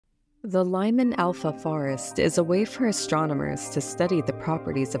The Lyman-alpha forest is a way for astronomers to study the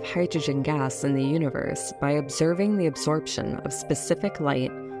properties of hydrogen gas in the universe by observing the absorption of specific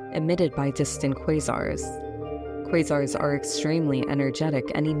light emitted by distant quasars. Quasars are extremely energetic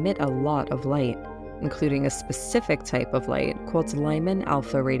and emit a lot of light, including a specific type of light called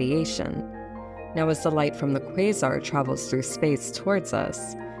Lyman-alpha radiation. Now, as the light from the quasar travels through space towards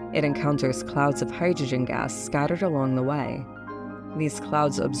us, it encounters clouds of hydrogen gas scattered along the way. These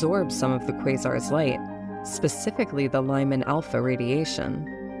clouds absorb some of the quasar's light, specifically the Lyman-alpha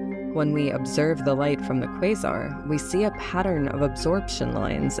radiation. When we observe the light from the quasar, we see a pattern of absorption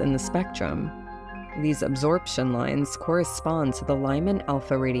lines in the spectrum. These absorption lines correspond to the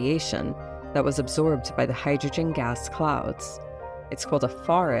Lyman-alpha radiation that was absorbed by the hydrogen gas clouds. It's called a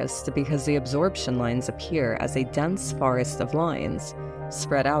forest because the absorption lines appear as a dense forest of lines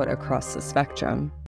spread out across the spectrum.